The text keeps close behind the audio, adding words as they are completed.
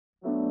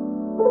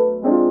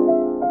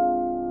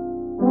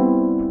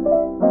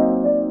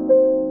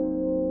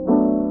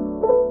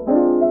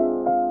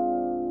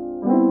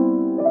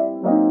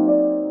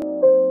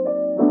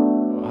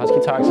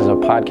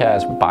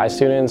podcast by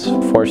students,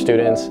 for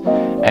students,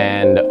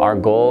 and our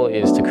goal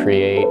is to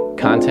create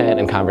content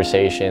and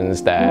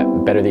conversations that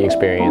better the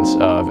experience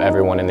of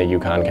everyone in the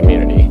UConn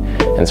community.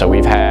 And so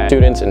we've had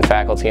students and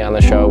faculty on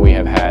the show, we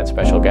have had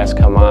special guests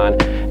come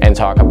on and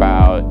talk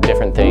about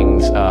different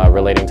things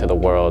relating to the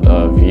world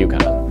of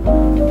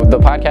UConn. The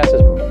podcast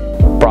is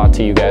brought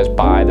to you guys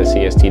by the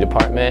CST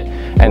department,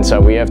 and so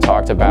we have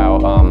talked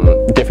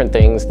about different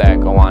things that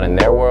go on in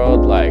their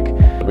world. Like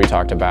we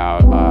talked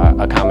about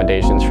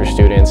accommodations for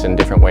students and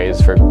different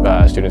ways for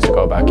students to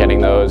go about getting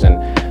those,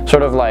 and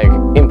sort of like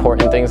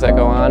important things that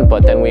go on.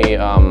 But then we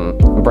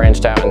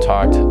branched out and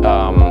talked,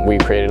 we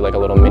created like a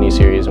little mini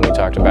series, and we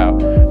talked about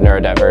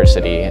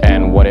neurodiversity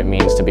and what it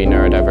means to be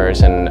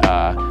neurodiverse, and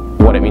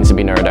what it means to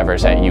be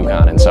neurodiverse at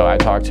UConn. And so I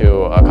talked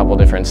to a couple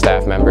different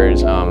staff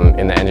members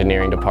in the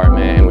engineering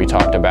department, and we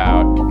talked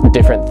about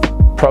different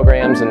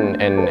programs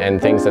and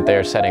things that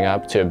they're setting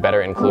up to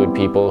better include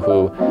people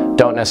who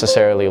don't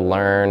necessarily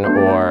learn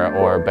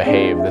or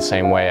behave the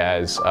same way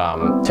as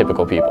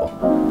typical people.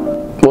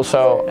 Well,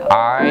 so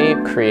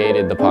I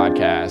created the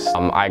podcast.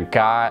 I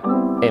got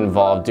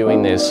involved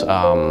doing this.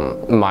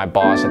 My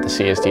boss at the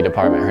CST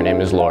department, her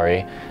name is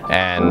Lori,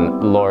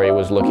 and Lori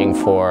was looking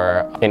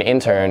for an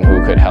intern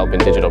who could help in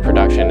digital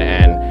production,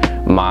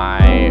 and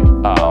my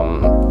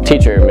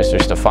teacher,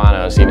 Mr.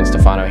 Stefano, Steven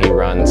Stefano, he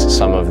runs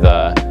some of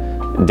the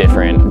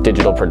different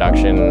digital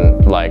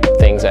production like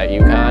things at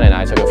UConn, and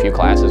I took a few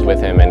classes with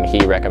him, and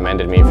he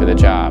recommended me for the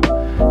job.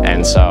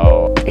 And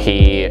so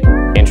he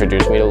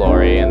introduced me to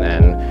Lori, and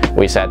then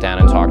we sat down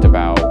and talked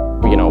about,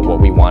 you know, what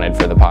we wanted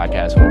for the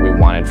podcast and what we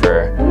wanted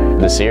for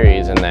the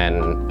series, and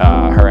then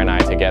her and I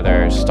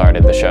together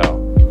started the show.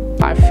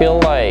 I feel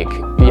like,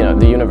 you know,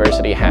 the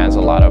university has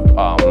a lot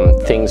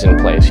of things in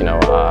place, you know,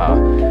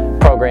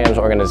 programs,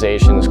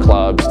 organizations,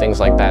 clubs, things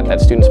like that that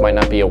students might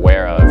not be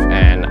aware of,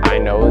 and I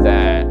know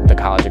that the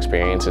college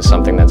experience is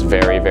something that's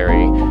very,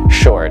 very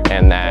short,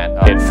 and that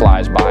it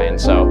flies by, and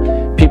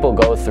so people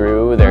go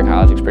through their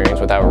college experience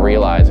without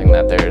realizing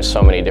that there's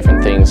so many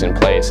different things in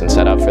place and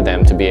set up for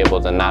them to be able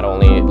to not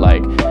only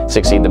like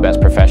succeed the best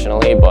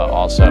professionally, but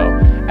also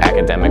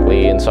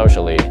academically and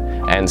socially.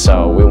 And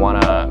so we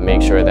want to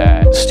make sure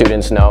that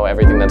students know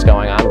everything that's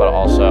going on, but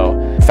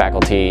also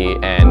faculty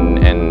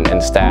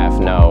and staff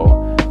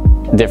know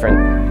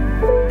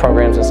different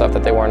programs and stuff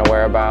that they weren't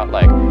aware about.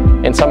 Like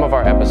in some of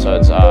our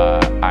episodes,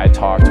 I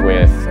talked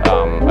with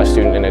a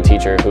student and a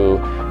teacher who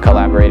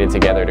collaborated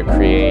together to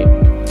create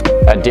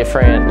a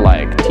different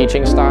like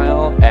teaching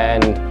style,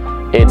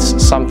 and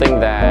it's something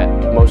that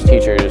most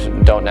teachers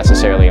don't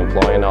necessarily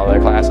employ in all their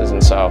classes.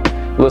 And so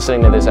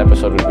listening to this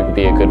episode would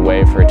be a good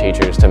way for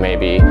teachers to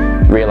maybe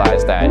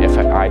realize that if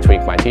I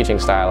tweak my teaching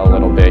style a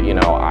little bit, you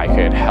know, I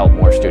could help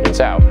more students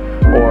out.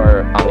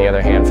 Or on the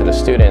other hand, for the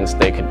students,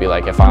 they could be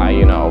like, if I,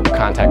 you know,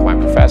 contact my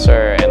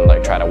professor and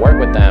like try to work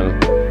with them,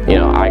 you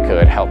know, I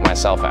could help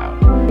myself out.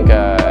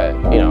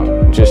 You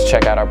know, just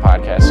check out our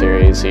podcast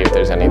series, see if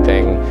there's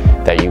anything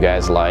that you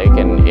guys like,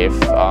 and if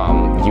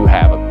you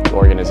have an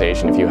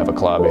organization, if you have a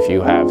club, if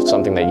you have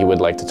something that you would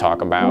like to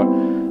talk about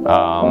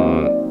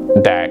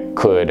that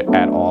could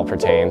at all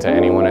pertain to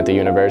anyone at the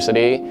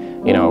university,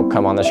 you know,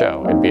 come on the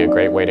show. It'd be a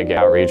great way to get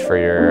outreach for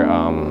your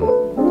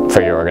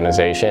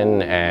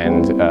organization,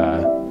 and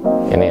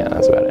yeah,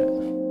 that's about it.